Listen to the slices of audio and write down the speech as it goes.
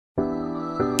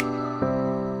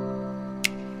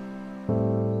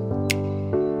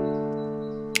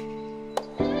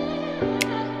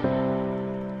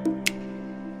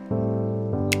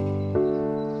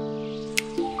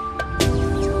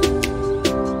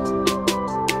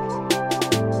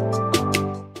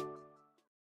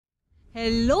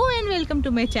Hello and welcome to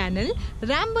my channel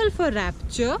ramble for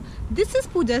rapture. This is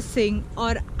पूजा सिंह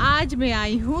और आज मैं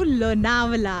आई हूँ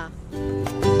Lonavala.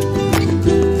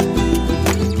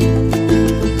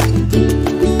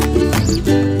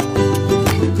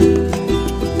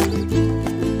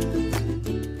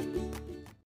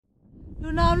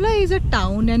 Lonavala is a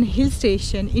town and hill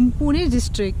station in Pune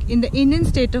district in the Indian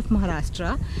state of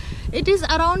Maharashtra. It is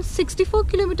around 64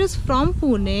 kilometers from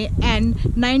Pune and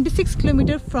 96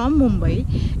 kilometers from Mumbai.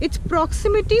 Its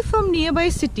proximity from nearby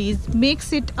cities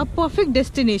makes it a perfect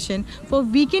destination for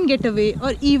weekend getaway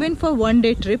or even for one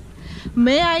day trip.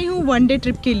 मैं आई हूँ one day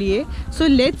trip के लिए, so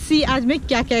let's see आज मैं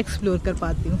क्या क्या explore कर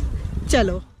पाती हूँ।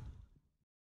 चलो।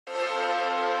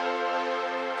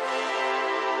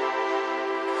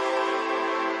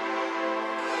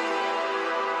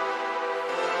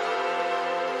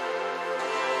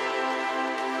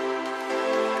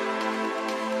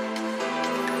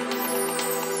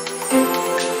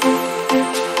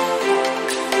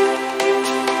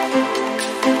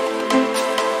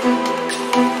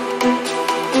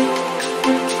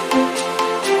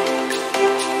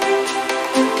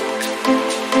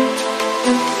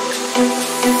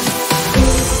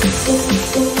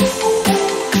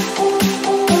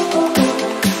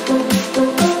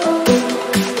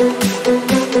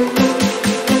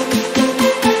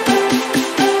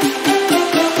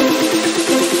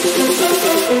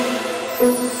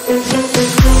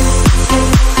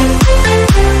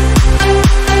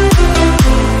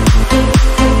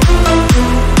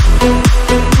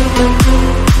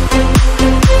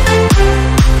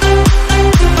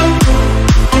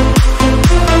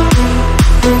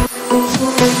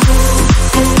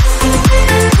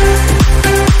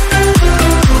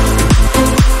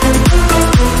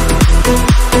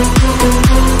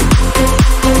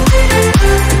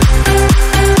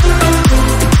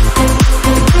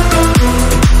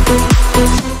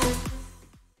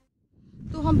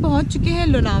 हम पहुंच चुके हैं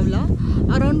लोनावला।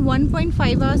 अराउंड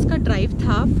 1.5 आवर्स का ड्राइव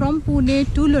था from Pune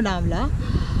to Lonavala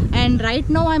and right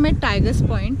now I am eight tigers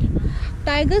point.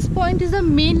 Tigers point is the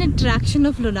main attraction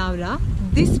of Lonavala.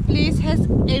 This place has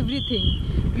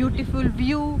everything, beautiful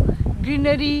view,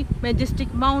 greenery,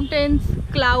 majestic mountains,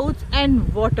 clouds and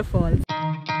waterfalls.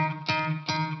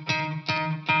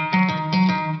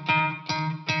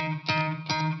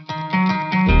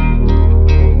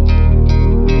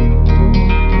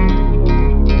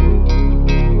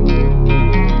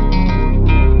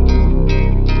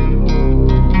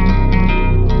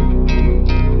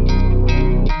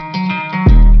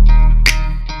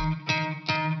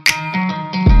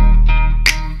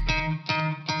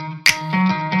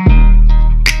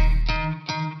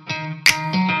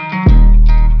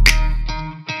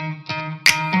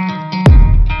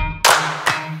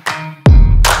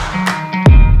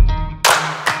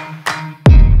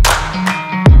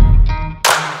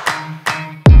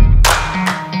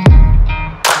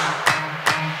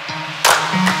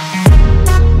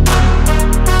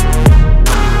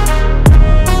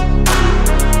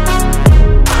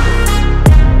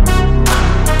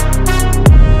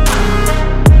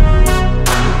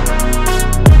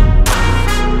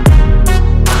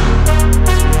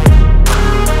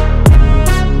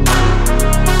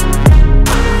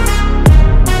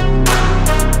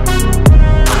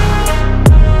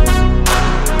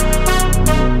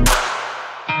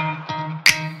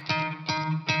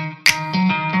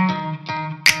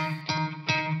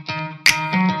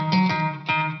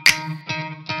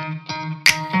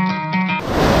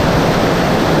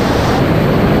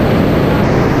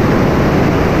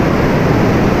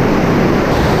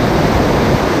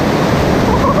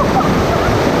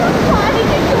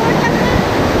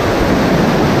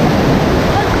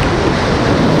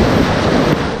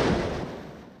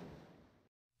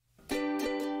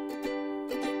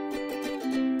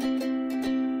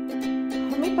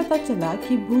 पता चला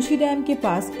कि Bhushi dam के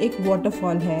पास एक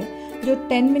waterfall है जो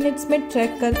 10 minutes में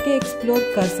track करके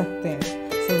explore कर सकते हैं।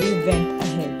 So we went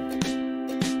ahead.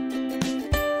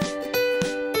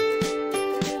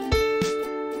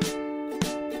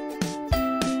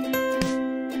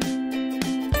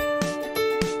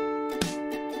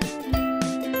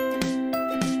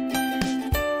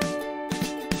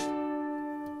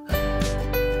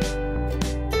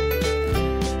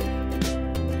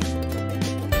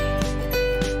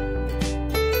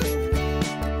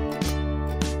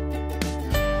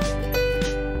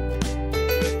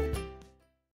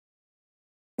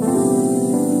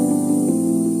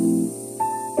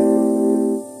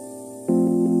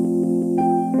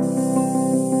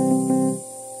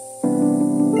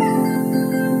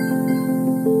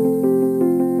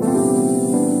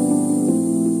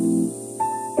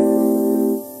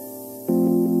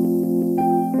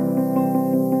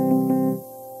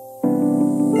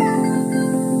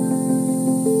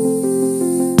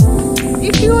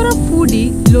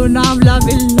 Lonavala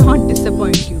will not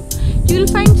disappoint you. You will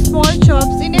find small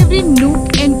shops in every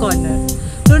nook and corner.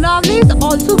 Lonavala is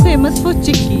also famous for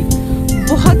चिक्की.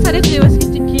 बहुत सारे फ्लेवर्स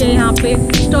की चिक्की है यहाँ पे,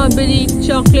 strawberry,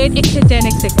 chocolate, etcetera and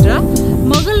etcetera.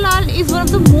 Mogalal is one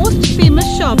of the most famous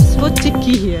shops for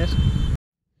chikki here.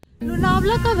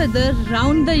 Lonavala का weather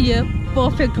round the year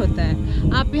perfect होता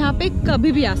है. आप यहाँ पे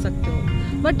कभी भी आ सकते हो.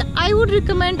 बट आई वुड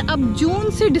रिकमेंड आप जून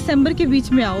से दिसंबर के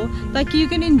बीच में आओ ताकि you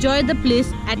can enjoy the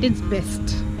place at its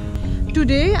best.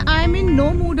 Today I am in no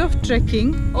mood off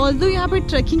trekking, although यहाँ पे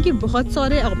ट्रैकिंग के बहुत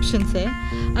सारे ऑप्शंस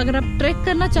हैं. अगर आप ट्रैक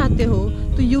करना चाहते हो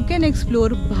तो you can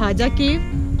explore bhaja cave,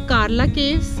 Carla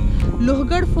caves,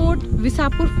 Lohgarh fort,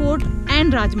 Visapur fort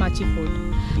and Rajmachi fort.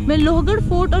 मैं लोहगढ़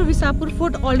फोर्ट और विसापुर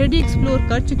फोर्ट ऑलरेडी एक्सप्लोर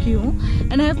कर चुकी हूँ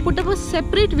and I have put up a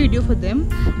separate video for them.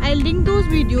 I link those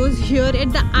videos here at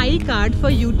the I card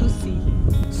for you to C.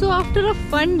 So after a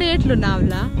fun day at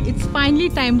Lonavala, it's finally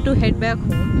time to head back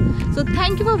home. So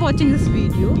thank you for watching this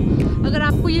video. अगर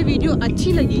आपको ये video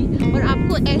अच्छी लगी और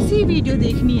आपको ऐसी video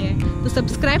देखनी है तो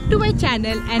subscribe to my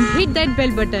channel and hit that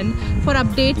bell button for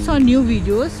updates on new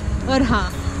videos. और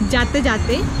हाँ, जाते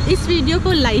जाते इस वीडियो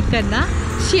को लाइक करना,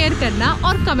 शेयर करना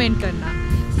और कमेंट करना.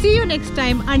 सी you next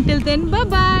time. Until then, bye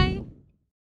bye.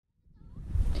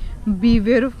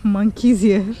 Beware of monkeys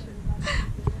here.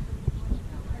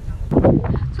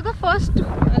 So the first,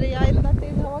 अरे यार इतना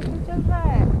तेज हवा क्यों चल रहा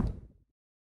है?